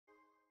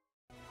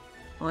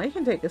Well, I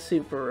can take a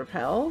super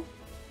repel.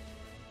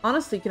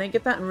 Honestly, can I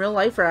get that in real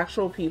life for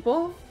actual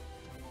people?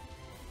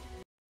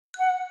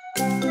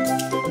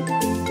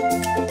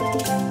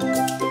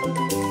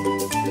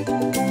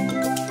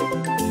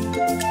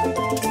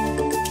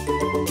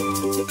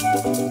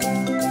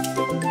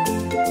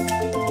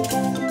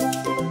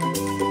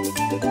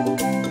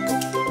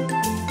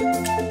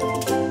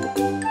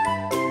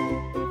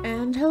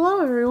 And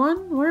hello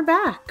everyone, we're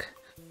back.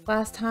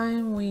 Last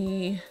time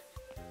we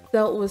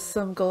dealt with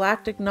some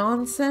galactic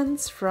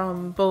nonsense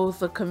from both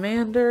the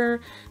commander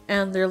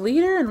and their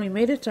leader, and we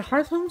made it to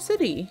Hearthhome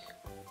City.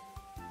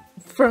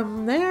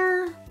 From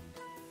there,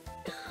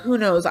 who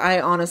knows?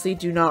 I honestly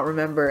do not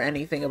remember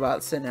anything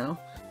about Sinnoh.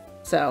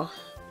 So,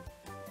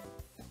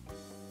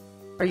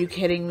 are you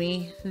kidding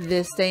me?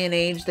 This day and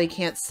age, they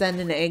can't send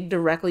an egg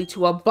directly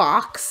to a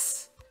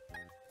box?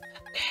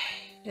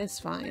 Okay, it's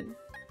fine.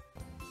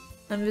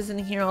 I'm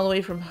visiting here all the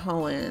way from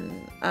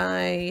Hoenn.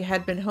 I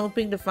had been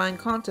hoping to find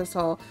Contest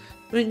Hall,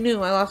 but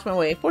knew I lost my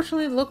way.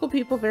 Fortunately, the local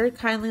people very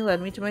kindly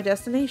led me to my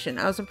destination.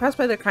 I was impressed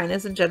by their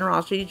kindness and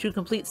generosity to a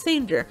complete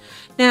stranger.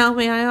 Now,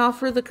 may I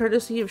offer the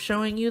courtesy of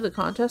showing you the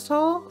Contest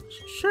Hall?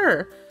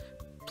 Sure.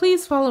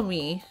 Please follow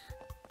me.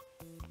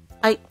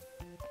 I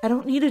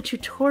don't need a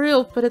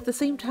tutorial, but at the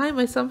same time,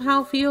 I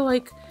somehow feel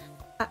like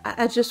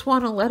I just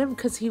want to let him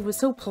because he was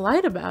so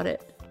polite about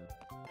it.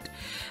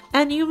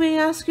 And you may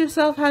ask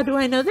yourself, how do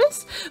I know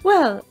this?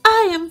 Well,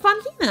 I am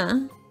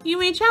Fontina. You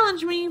may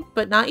challenge me,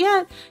 but not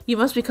yet. You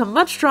must become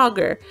much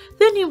stronger.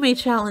 Then you may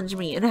challenge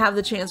me and have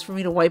the chance for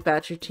me to wipe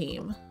out your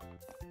team.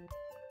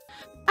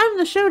 I'm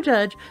the show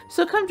judge,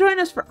 so come join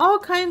us for all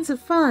kinds of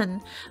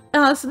fun.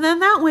 So then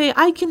that way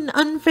I can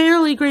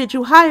unfairly grade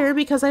you higher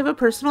because I have a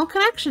personal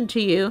connection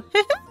to you.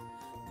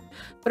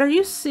 But are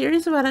you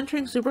serious about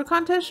entering super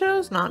contest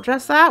shows? Not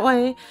dressed that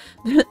way.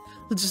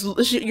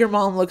 Just your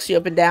mom looks you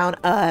up and down.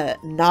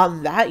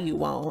 Not that you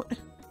won't.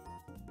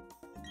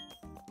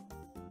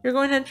 You're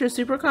going to enter a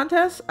super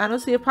contest? I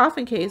don't see a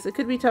Poffin case. It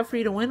could be tough for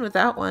you to win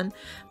without one.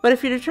 But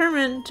if you're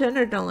determined to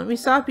enter, don't let me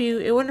stop you.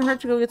 It wouldn't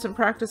hurt to go get some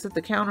practice at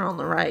the counter on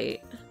the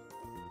right.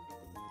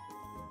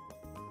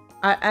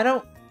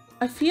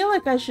 I feel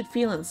like I should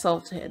feel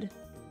insulted.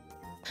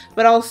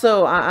 But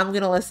also, I'm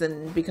gonna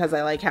listen because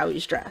I like how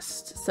he's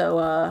dressed. So,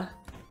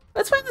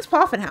 let's find this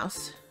Poffin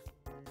house.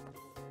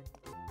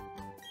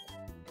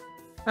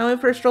 I went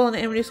for a stroll in the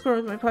Amity Square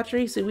with my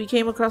Pachirisu. We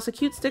came across a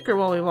cute sticker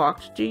while we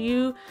walked. Do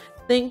you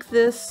think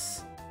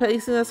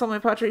placing this on my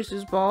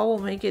Pachirisu's ball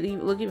will make it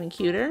look even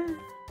cuter?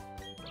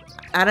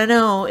 I don't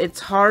know.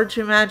 It's hard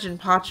to imagine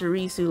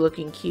Pachirisu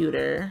looking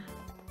cuter.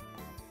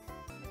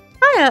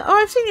 Hiya! Oh,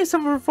 I've seen you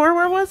somewhere before.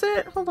 Where was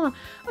it? Hold on.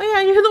 Oh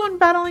yeah, you're the one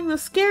battling the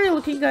scary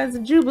looking guys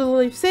in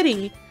Jubilee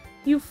City.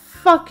 You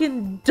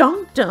fucking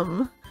dunked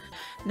them.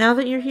 Now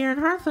that you're here in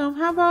Hearthhome,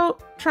 how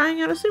about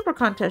trying out a super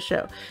contest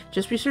show?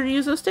 Just be sure to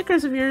use those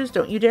stickers of yours.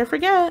 Don't you dare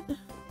forget.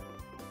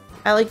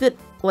 I like that,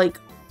 like,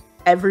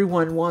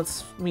 everyone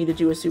wants me to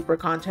do a super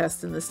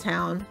contest in this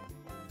town.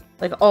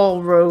 Like,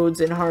 all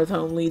roads in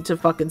Hearthhome lead to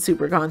fucking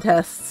super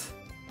contests.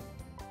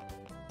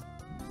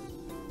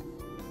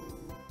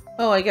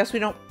 Oh, I guess we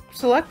don't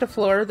select a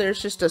floor. There's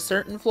just a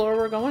certain floor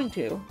we're going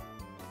to.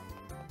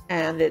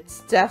 And it's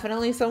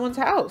definitely someone's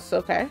house,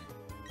 okay?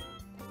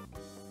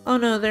 Oh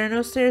no, there are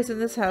no stairs in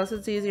this house.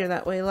 It's easier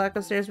that way. Lack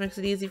of stairs makes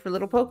it easy for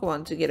little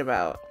Pokemon to get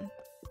about.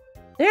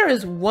 There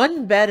is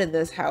one bed in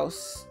this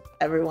house,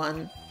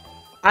 everyone.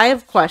 I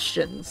have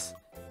questions.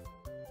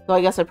 So I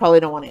guess I probably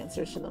don't want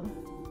answers to them.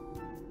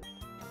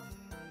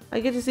 I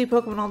get to see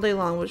Pokemon all day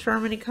long, but sure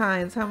are many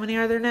kinds. How many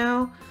are there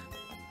now?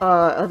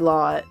 A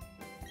lot.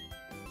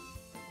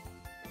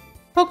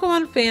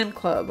 Pokemon Fan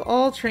Club.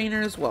 All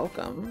trainers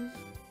welcome.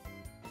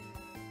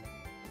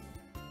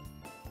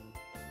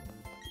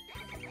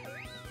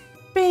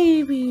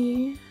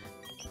 Baby.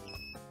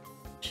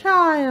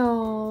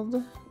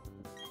 Child.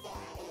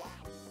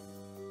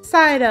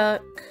 Psyduck.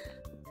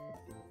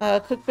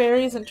 Cook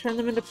berries and turn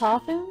them into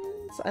Poffins?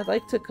 I'd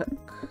like to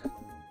cook.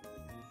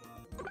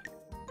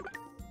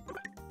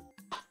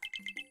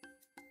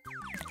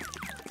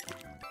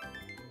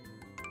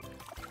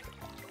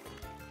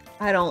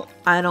 I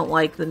don't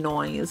like the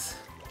noise.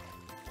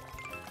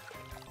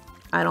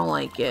 I don't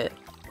like it.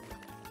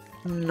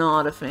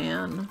 Not a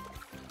fan.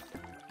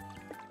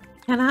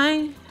 Can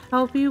I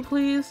help you,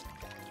 please?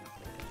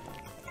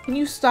 Can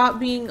you stop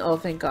being— oh,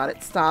 thank God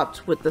it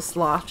stopped with the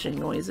sloshing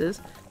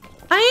noises.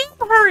 I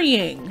am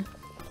hurrying!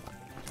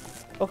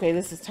 Okay,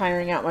 this is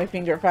tiring out my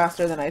finger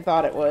faster than I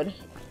thought it would.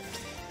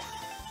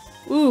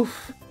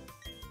 Oof.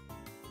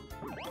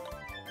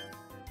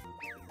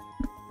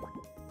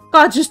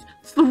 God, just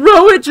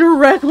throw it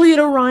directly at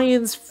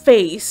Orion's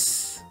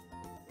face.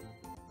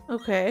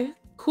 Okay.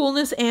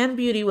 Coolness and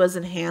beauty was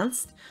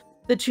enhanced.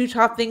 The two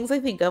top things I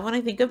think of when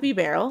I think of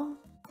Bibarel.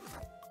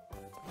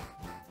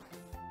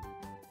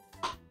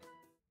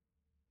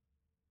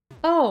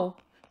 Oh,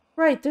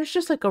 right. There's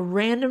just like a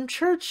random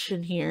church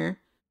in here.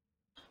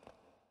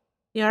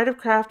 The art of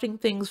crafting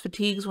things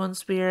fatigues one's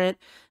spirit.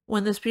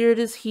 When the spirit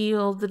is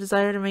healed, the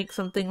desire to make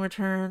something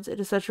returns.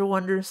 It is such a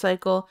wondrous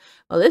cycle.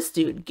 Well, this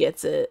dude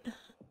gets it.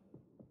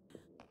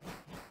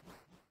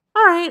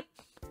 Alright.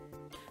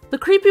 The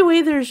creepy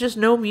way there's just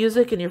no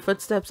music and your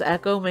footsteps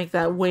echo make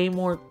that way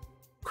more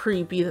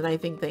creepy than I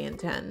think they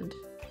intend.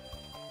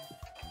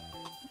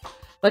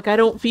 Like, I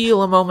don't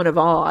feel a moment of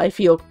awe. I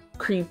feel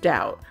creeped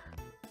out.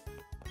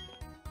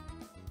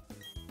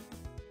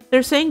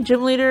 They're saying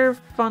gym leader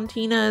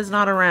Fontina is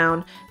not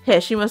around.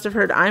 Hey, she must have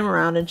heard I'm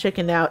around and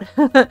chickened out.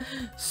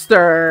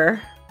 Sir,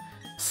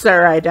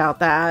 I doubt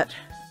that.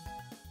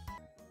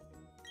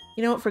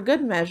 You know what, for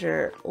good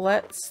measure,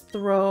 let's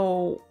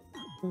throw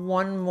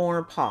one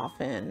more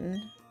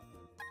Poffin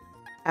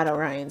at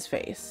Orion's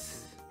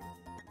face.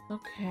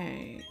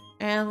 Okay,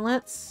 and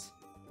let's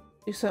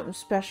do something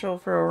special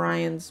for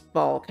Orion's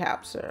ball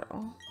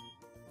capsule.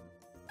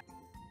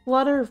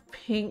 Flutter of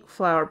pink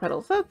flower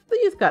petals.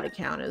 These gotta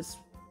count as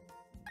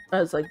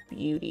like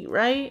beauty,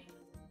 right?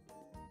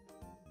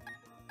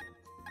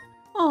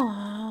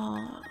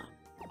 Aww.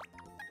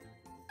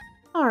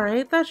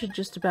 Alright, that should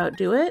just about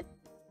do it.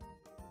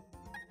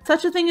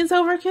 Such a thing as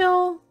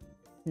overkill?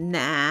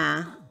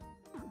 Nah.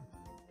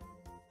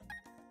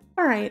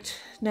 Alright,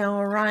 now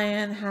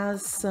Orion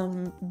has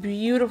some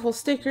beautiful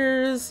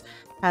stickers,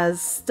 has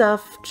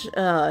stuffed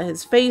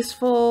his face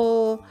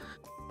full.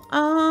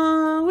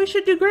 We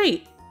should do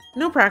great.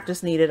 No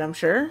practice needed, I'm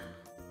sure.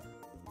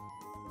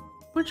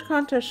 Which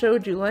contest show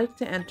would you like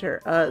to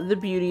enter? The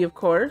beauty, of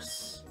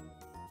course.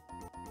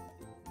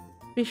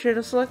 Be sure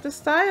to select a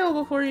style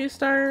before you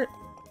start.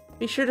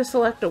 Be sure to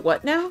select a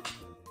what now?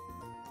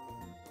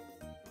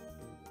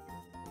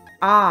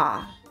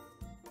 Ah.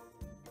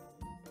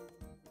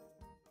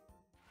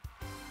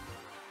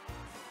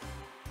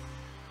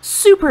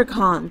 Super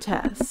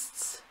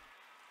contests.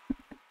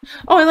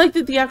 Oh, I like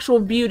that the actual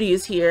beauty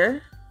is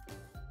here.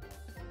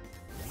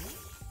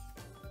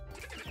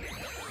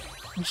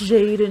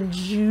 Jade and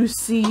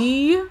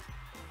Juicy.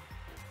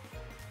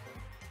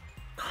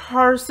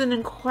 Carson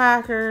and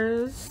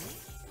Quackers.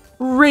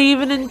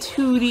 Raven and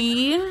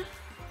Tootie.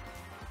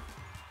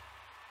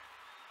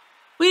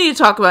 We need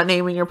to talk about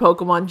naming your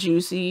Pokemon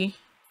Juicy.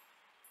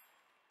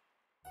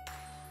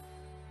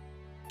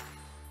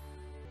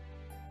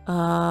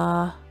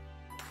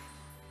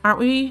 Aren't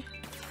we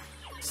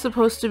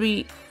supposed to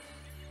be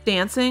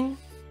dancing?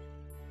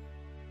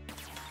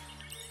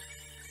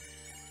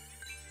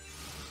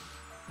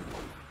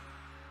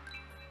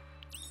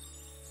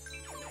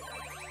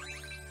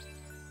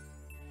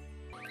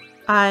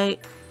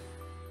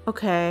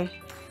 Okay.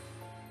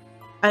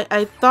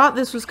 I thought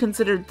this was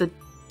considered the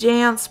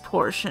dance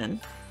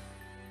portion.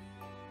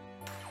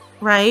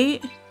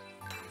 Right?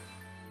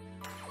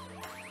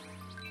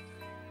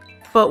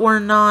 But we're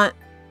not...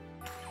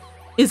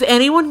 Is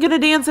anyone gonna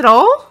dance at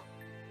all?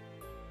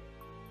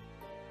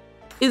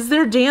 Is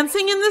there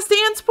dancing in this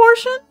dance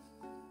portion?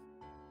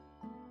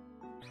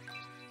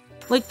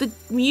 Like, the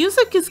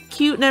music is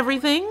cute and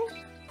everything.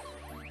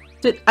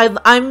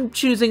 I'm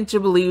choosing to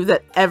believe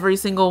that every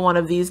single one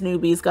of these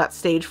newbies got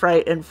stage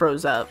fright and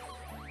froze up.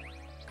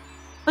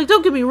 Like,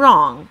 don't get me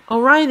wrong.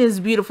 Orion is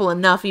beautiful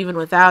enough even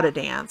without a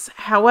dance.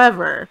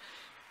 However,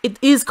 it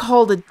is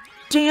called a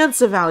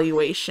dance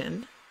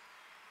evaluation.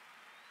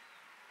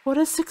 What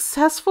a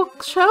successful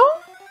show?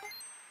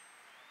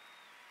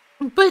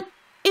 But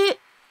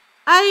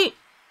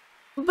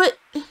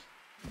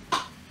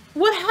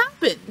what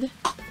happened?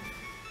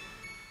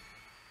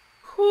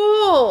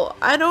 Cool.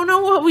 I don't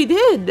know what we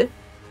did.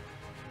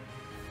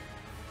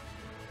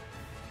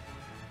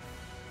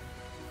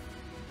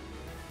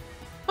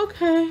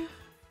 Okay.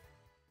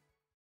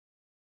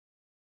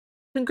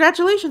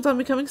 Congratulations on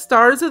becoming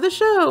stars of the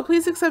show.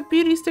 Please accept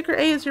Beauty Sticker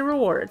A as your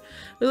reward.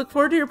 We look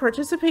forward to your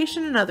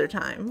participation another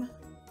time.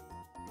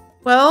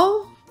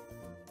 Well,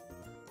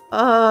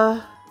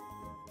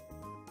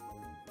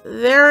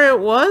 there it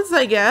was,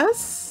 I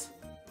guess.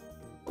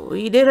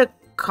 We did a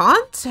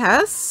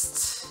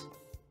contest.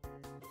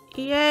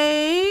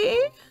 Yay?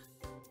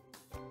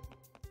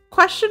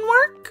 Question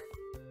mark?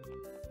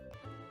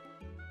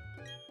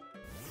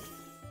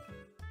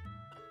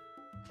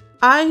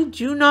 I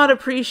do not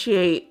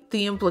appreciate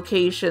the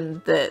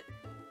implication that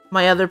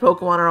my other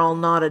Pokemon are all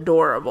not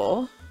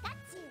adorable.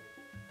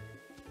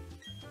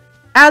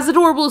 As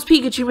adorable as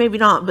Pikachu, maybe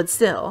not, but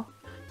still.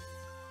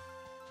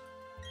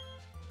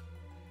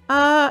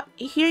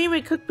 Here you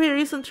may cook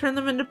berries and turn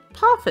them into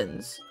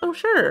Poffins. Oh,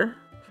 sure.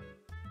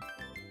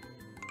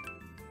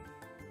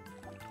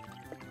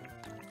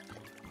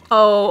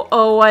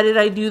 Oh, why did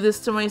I do this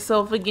to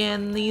myself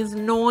again? These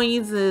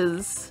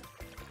noises.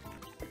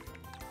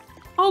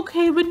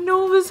 Okay, but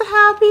Nova's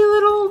happy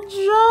little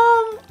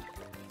jump.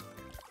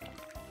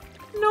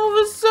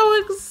 Nova's so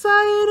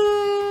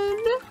excited.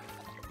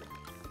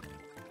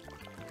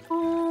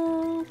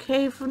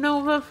 Okay, for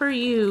Nova, for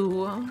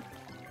you.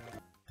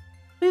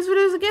 These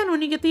videos again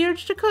when you get the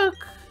urge to cook.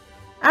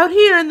 Out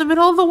here in the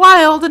middle of the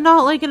wild and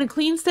not like in a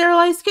clean,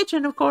 sterilized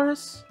kitchen, of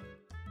course.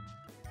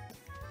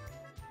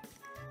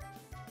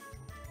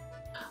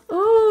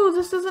 Ooh. Ooh,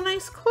 this is a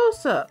nice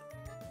close-up.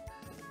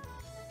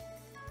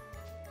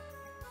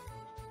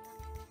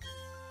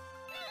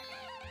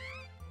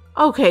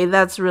 Okay,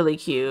 that's really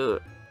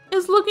cute.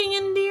 Is looking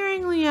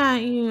endearingly at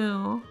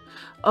you.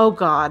 Oh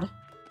god.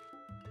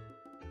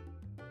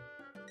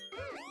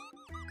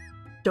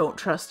 Don't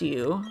trust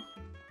you.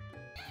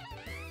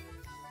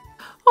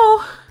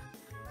 Oh,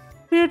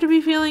 appear to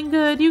be feeling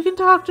good. You can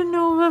talk to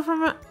Nova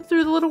from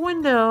through the little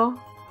window.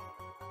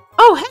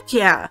 Oh, heck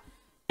yeah!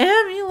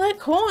 Amulet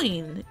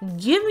coin.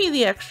 Give me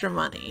the extra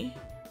money.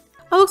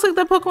 It looks like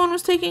that Pokemon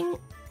was taking...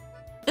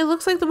 It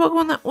looks like the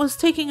Pokemon that was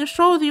taking a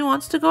stroll with you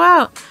wants to go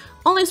out.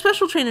 Only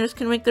special trainers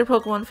can make their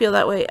Pokemon feel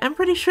that way. I'm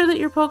pretty sure that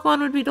your Pokemon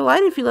would be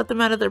delighted if you let them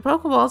out of their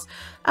Pokeballs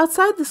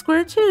outside the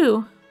square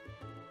too.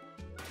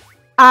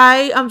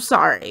 I'm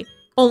sorry.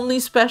 Only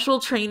special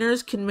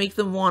trainers can make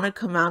them want to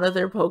come out of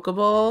their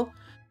Pokeball?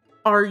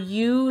 Are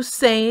you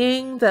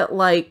saying that,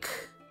 like...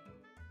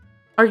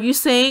 Are you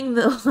saying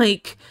that,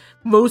 like,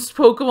 most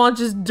Pokemon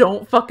just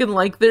don't fucking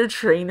like their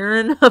trainer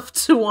enough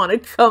to want to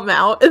come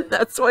out, and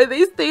that's why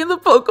they stay in the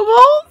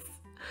Pokeballs?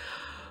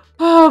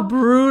 Oh,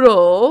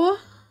 brutal.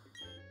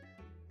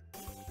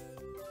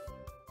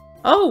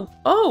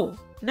 Oh,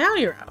 now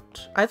you're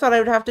out. I thought I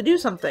would have to do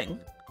something.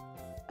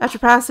 After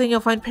passing,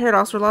 you'll find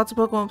Paradox where lots of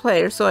Pokemon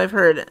play, or so I've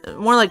heard.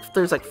 More like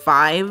there's like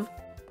 5. And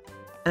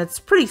it's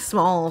pretty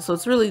small, so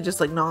it's really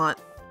just like not...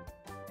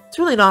 It's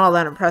really not all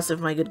that impressive,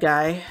 my good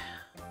guy.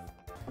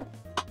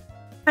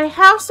 I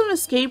have some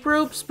escape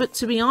ropes, but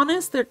to be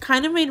honest, they're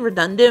kind of made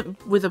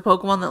redundant with a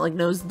Pokemon that like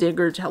knows Dig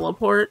or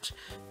Teleport.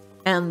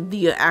 And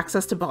the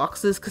access to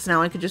boxes, because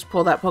now I could just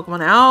pull that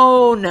Pokemon out.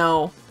 Oh,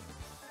 no.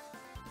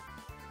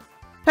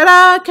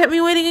 Ta-da! Kept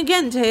me waiting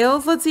again,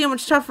 Tails. Let's see how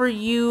much tougher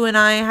you and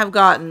I have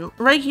gotten.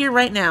 Right here,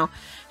 right now.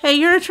 Hey,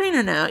 you're a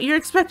trainer now. You're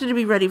expected to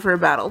be ready for a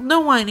battle.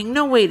 No whining,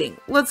 no waiting.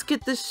 Let's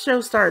get this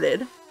show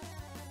started.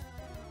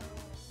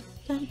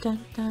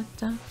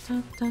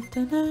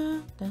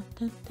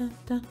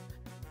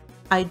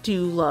 I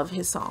do love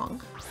his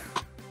song.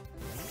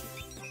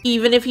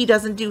 Even if he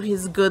doesn't do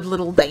his good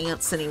little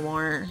dance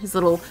anymore. His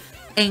little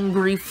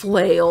angry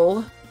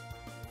flail.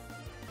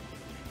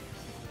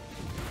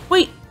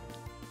 Wait.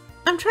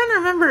 I'm trying to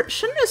remember.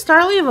 Shouldn't a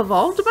Starly have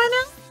evolved by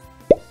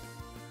now?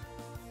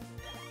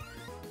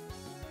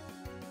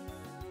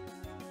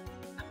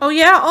 Oh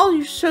yeah,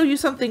 I'll show you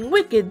something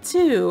wicked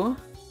too.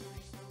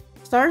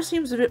 Star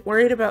seems a bit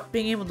worried about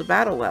being able to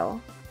battle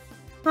well.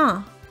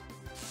 Huh.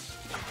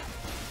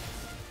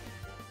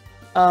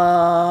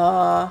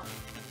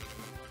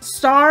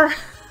 Star,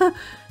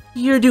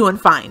 you're doing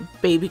fine,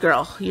 baby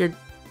girl. You're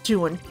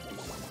doing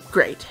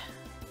great.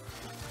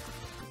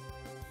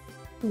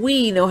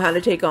 We know how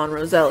to take on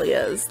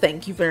Roselia's.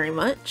 Thank you very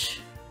much.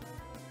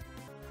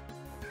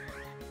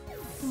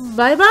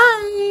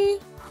 Bye-bye!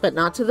 But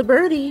not to the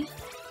birdie.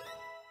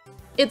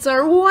 It's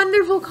our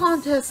wonderful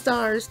contest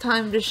stars'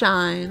 time to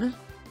shine.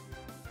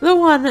 The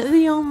one,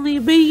 the only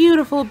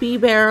beautiful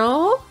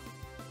B-Barrel.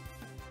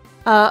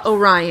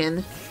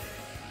 Orion.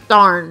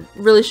 Darn,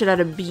 really should have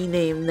had a B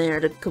name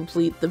there to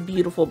complete the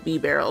beautiful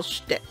B-Barrel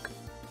shtick.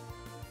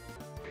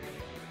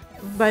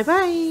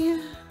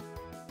 Bye-bye.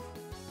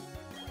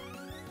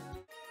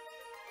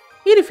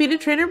 You defeated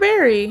Trainer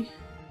Barry.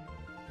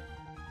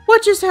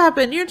 What just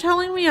happened? You're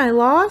telling me I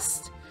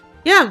lost?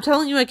 Yeah, I'm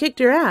telling you I kicked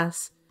your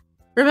ass.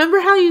 Remember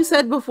how you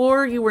said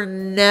before you were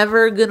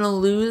never gonna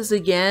lose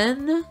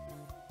again?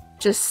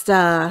 Just,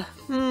 So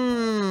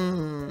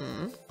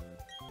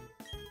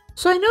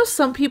I know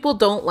some people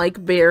don't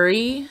like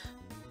Barry,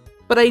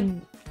 but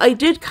I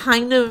did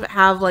kind of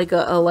have like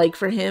a like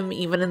for him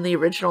even in the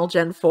original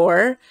Gen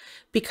 4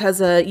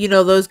 because, you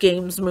know, those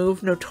games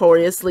move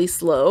notoriously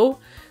slow.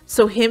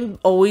 So him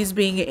always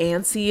being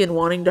antsy and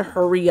wanting to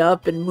hurry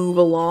up and move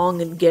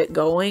along and get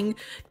going,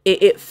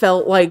 it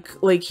felt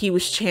like he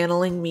was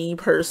channeling me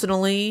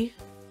personally.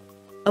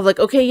 Of like,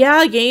 okay,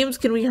 yeah, games,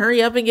 can we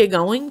hurry up and get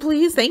going,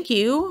 please? Thank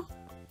you.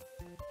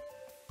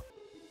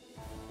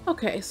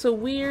 Okay, so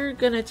we're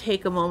gonna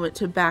take a moment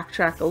to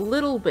backtrack a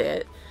little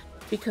bit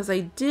because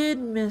I did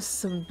miss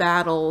some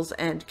battles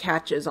and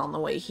catches on the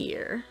way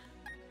here.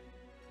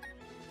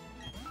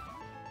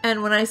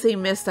 And when I say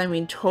missed, I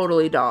mean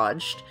totally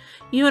dodged.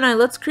 You and I,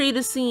 let's create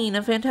a scene,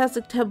 a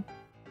fantastic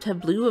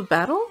tableau of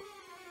battle?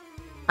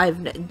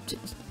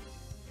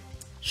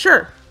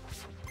 Sure.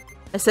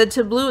 I said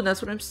tableau and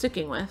that's what I'm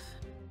sticking with.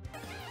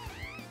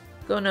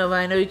 Go Nova,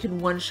 I know you can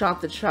one-shot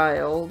the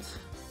child.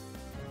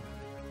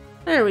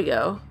 There we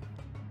go.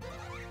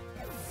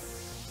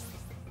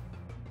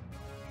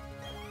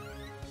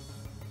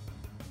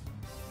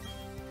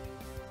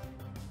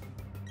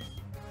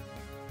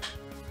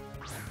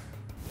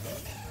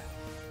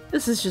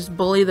 This is just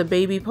bully the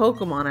baby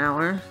Pokemon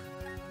hour.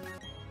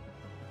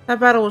 That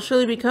battle will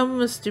surely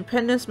become a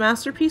stupendous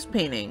masterpiece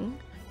painting.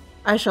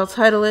 I shall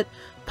title it,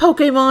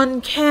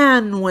 Pokemon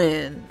Can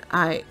Win.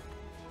 I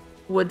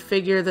would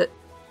figure that...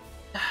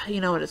 You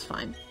know what, it's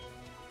fine.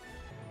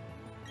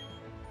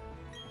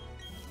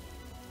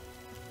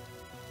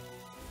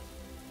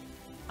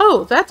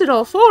 Oh, that did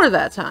all 4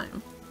 that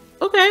time.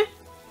 Okay.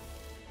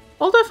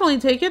 I'll definitely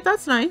take it.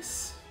 That's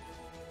nice.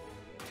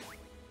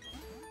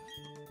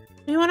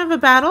 You want to have a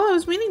battle? I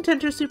was meaning to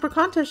enter a super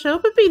contest show,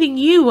 but beating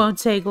you won't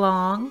take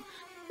long.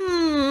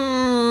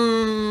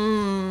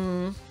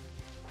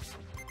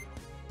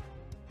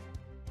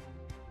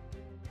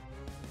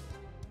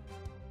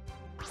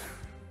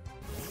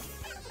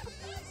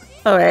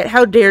 Alright,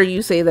 how dare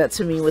you say that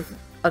to me with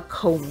a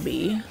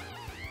Combi?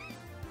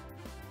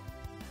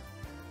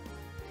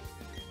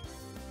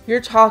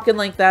 You're talking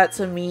like that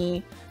to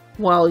me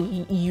while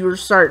you're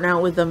starting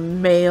out with a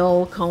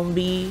male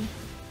Combi.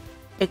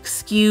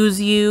 Excuse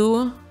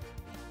you.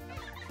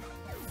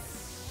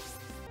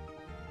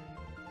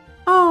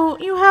 Oh,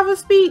 you have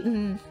us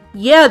beaten.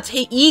 Yeah,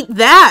 eat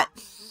that!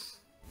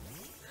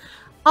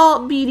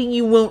 Oh, beating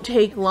you won't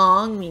take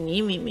long.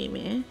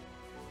 Me.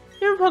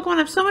 Your Pokemon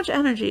have so much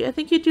energy. I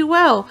think you do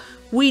well.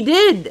 We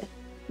did!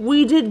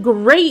 We did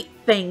great,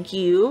 thank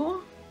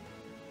you.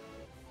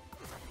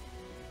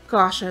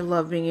 Gosh, I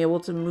love being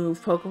able to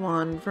move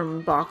Pokemon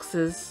from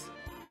boxes.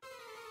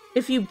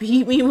 If you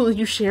beat me, will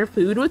you share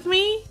food with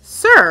me?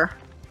 Sir!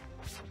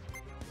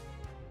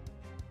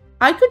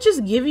 I could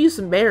just give you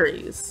some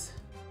berries.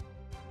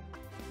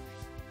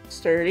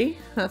 Sturdy?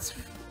 That's...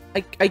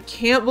 I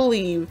can't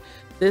believe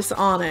this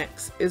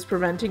Onix is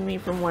preventing me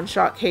from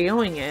one-shot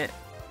KOing it.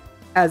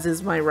 As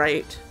is my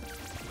right.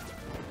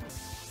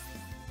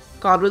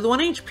 God, with 1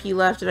 HP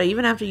left, did I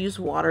even have to use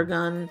Water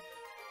Gun?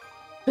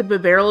 Could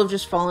Barrel have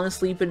just fallen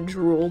asleep and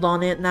drooled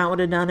on it and that would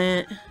have done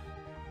it?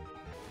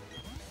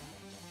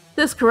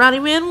 This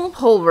Karate Man will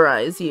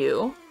pulverize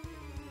you.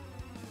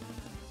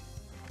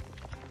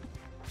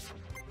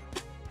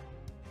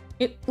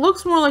 It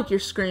looks more like you're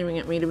screaming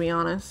at me, to be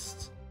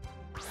honest.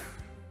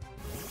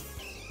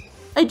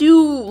 I do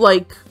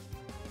like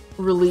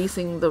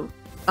releasing the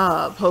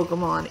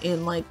Pokemon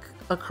in like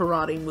a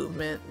karate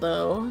movement,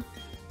 though.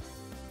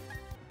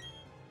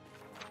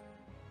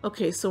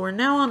 Okay, so we're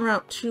now on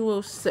Route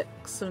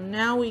 206, so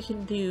now we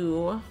can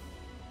do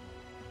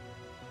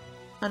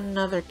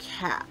another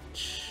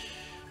catch.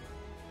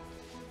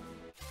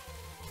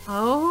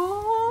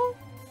 Oh!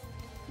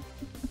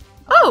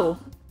 Oh!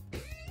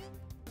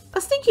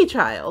 A Stinky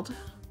Child.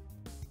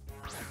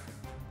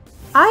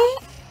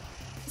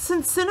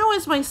 Since Sinnoh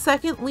is my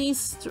second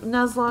least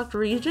Nuzlocke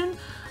region,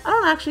 I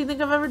don't actually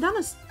think I've ever done a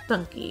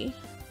Stunky.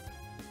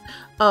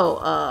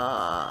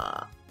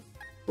 Oh,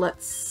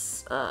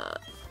 let's,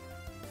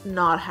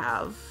 not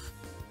have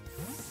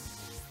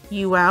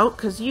you out,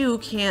 because you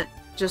can't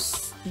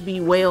just be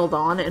wailed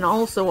on, and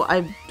also,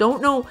 I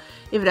don't know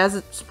if it has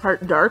its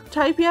part dark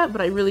type yet, but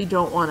I really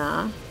don't want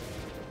to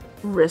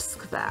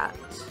risk that.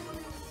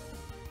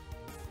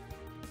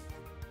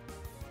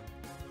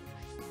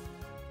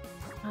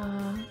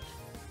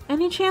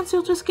 Any chance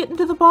you'll just get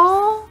into the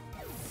ball?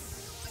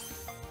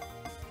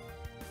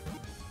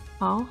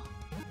 Oh.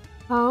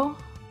 Oh.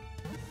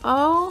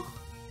 Oh.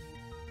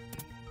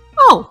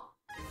 Oh!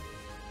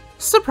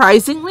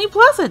 Surprisingly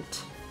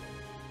pleasant!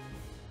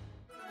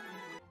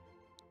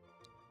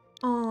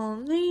 I'll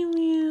name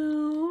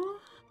you...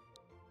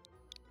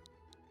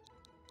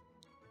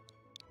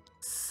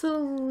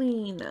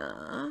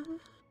 Selena.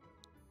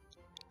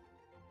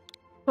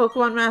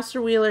 Pokemon Master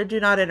Wheeler, do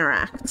not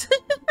interact.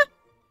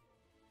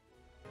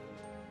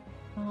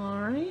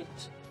 Alright.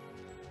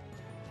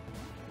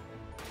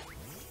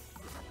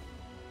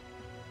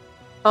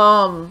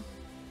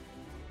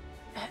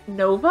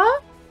 Nova?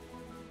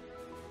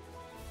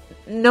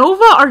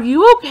 Nova, are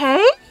you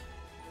okay?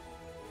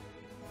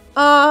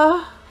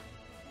 Nova?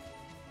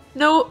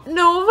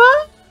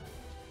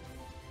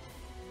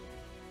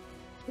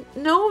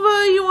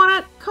 Nova, you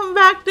wanna come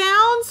back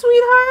down,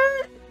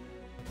 sweetheart?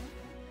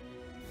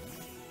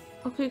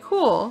 Okay,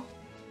 cool.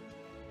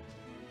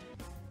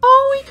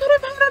 Oh, we could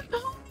have had a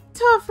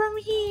Ponyta from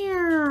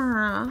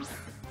here!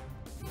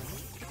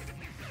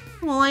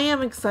 Well, I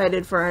am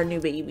excited for our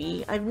new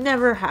baby. I've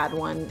never had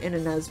one in a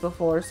Nuz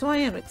before, so I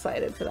am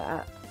excited for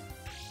that.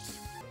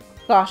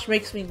 Gosh,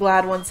 makes me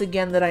glad once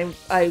again that I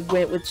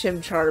went with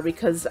Chimchar,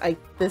 because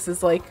this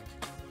is like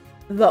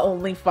the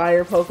only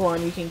fire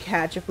Pokemon you can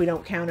catch if we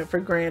don't count it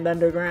for Grand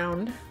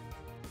Underground.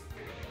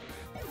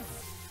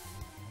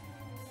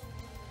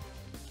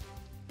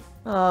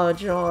 Oh,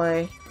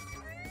 joy.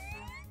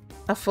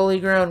 A fully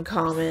grown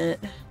Comet.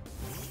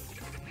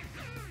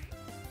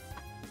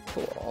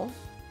 Cool.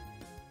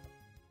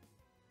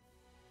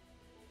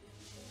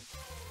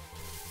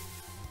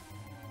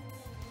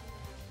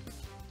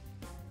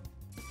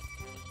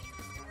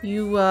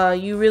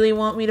 You really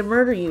want me to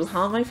murder you,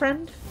 huh, my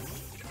friend?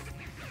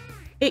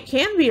 It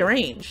can be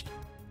arranged.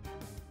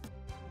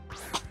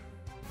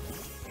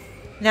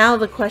 Now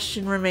the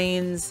question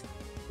remains,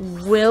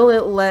 will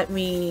it let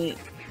me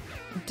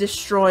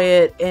destroy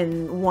it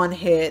in one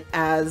hit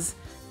as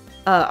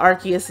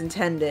Arceus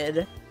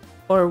intended,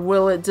 or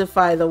will it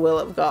defy the will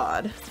of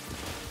God?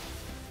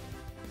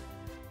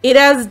 It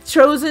has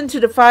chosen to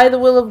defy the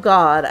will of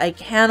God. I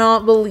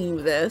cannot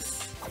believe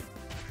this.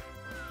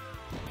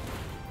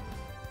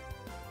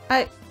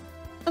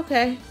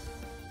 Okay.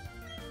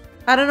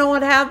 I don't know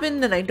what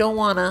happened, and I don't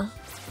wanna.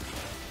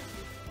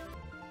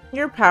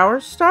 Your power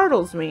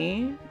startles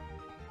me.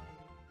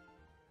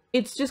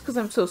 It's just because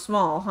I'm so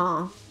small,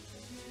 huh?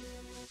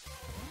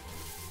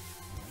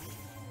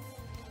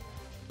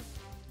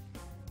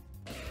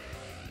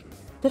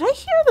 Did I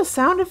hear the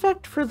sound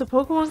effect for the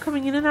Pokemon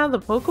coming in and out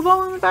of the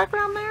Pokeball in the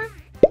background there?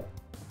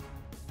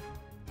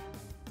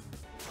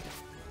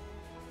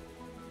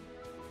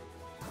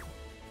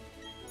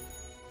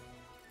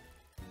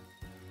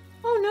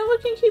 Oh,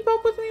 Nova can keep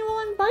up with me while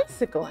I'm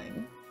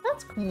bicycling.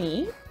 That's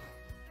neat.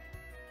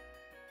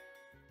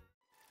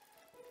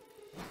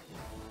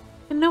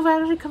 Can Nova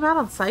actually come out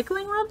on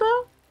cycling road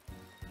though?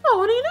 Oh,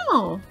 what do you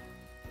know?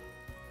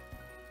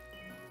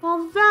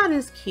 Well, that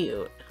is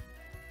cute.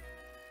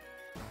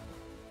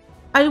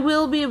 I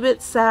will be a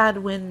bit sad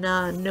when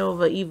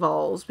Nova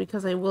evolves,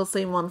 because I will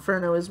say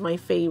Monferno is my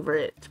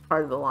favorite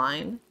part of the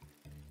line.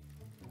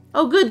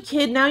 Oh, good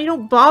kid, now you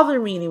don't bother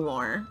me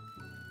anymore.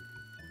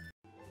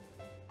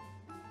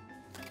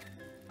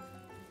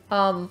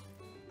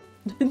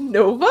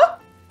 Nova?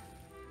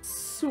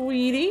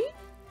 Sweetie?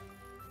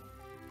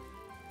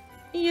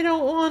 You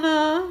don't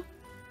wanna...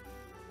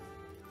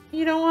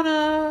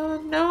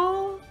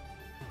 No?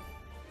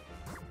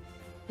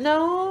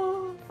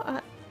 No?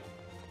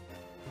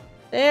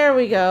 There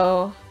we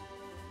go.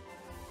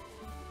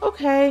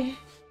 Okay.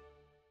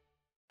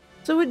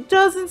 So it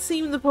doesn't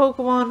seem the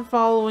Pokemon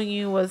following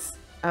you was,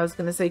 I was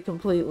gonna say,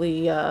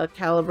 completely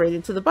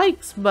calibrated to the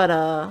bikes, but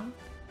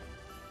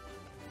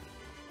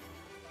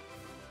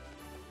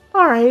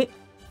alright.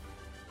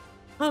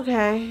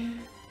 Okay.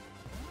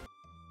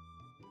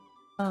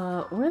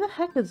 Where the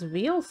heck is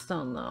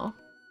Veilstone, though?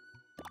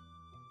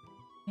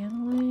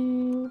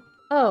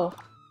 Oh.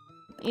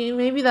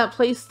 Maybe that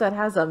place that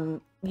has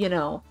a, you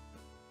know,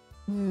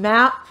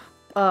 map,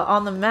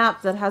 on the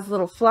map that has a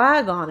little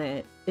flag on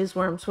it is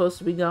where I'm supposed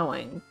to be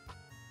going.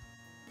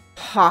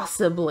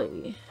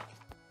 Possibly.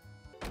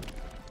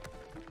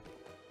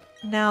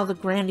 Now the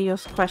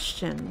grandiose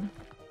question.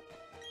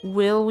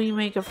 Will we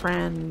make a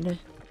friend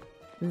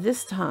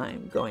this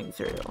time going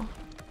through?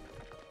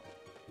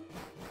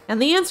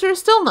 And the answer is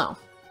still no.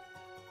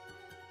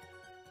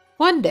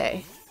 One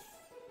day.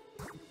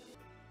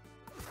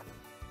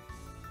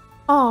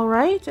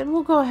 Alright, and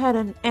we'll go ahead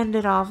and end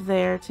it off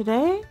there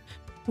today.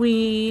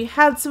 We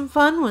had some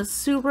fun with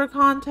super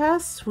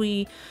contests.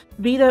 We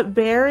beat up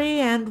Barry,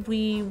 and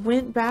we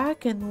went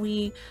back and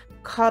we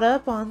caught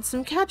up on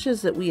some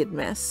catches that we had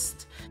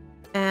missed.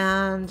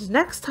 And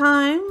next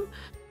time,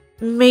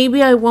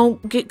 maybe I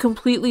won't get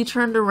completely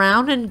turned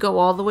around and go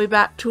all the way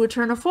back to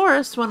Eterna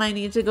Forest when I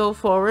need to go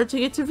forward to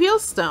get to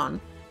Veilstone.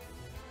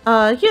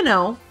 You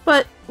know,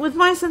 but with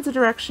my sense of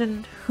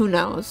direction, who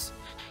knows?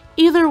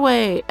 Either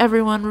way,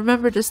 everyone,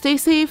 remember to stay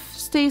safe,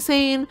 stay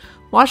sane,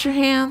 wash your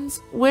hands,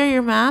 wear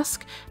your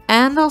mask,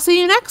 and I'll see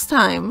you next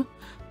time.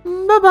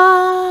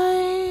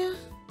 Bye-bye!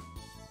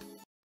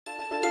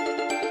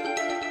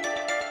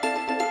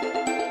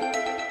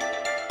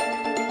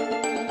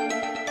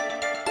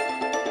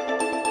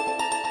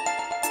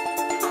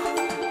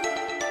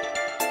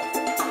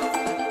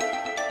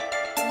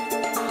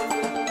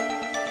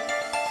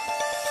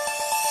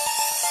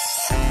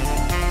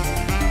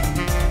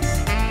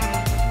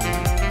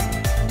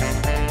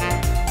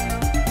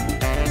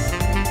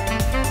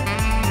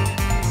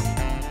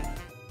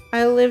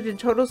 I lived in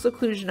total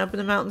seclusion up in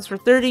the mountains for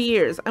 30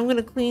 years. I'm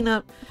gonna clean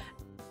up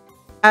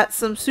at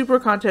some super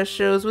contest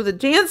shows with a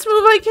dance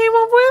move I came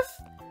up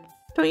with?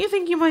 Don't you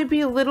think you might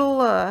be a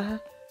little, out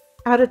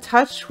of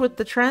touch with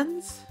the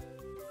trends?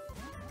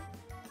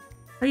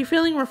 Are you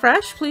feeling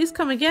refreshed? Please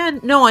come again.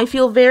 No, I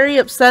feel very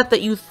upset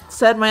that you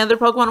said my other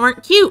Pokemon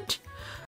weren't cute.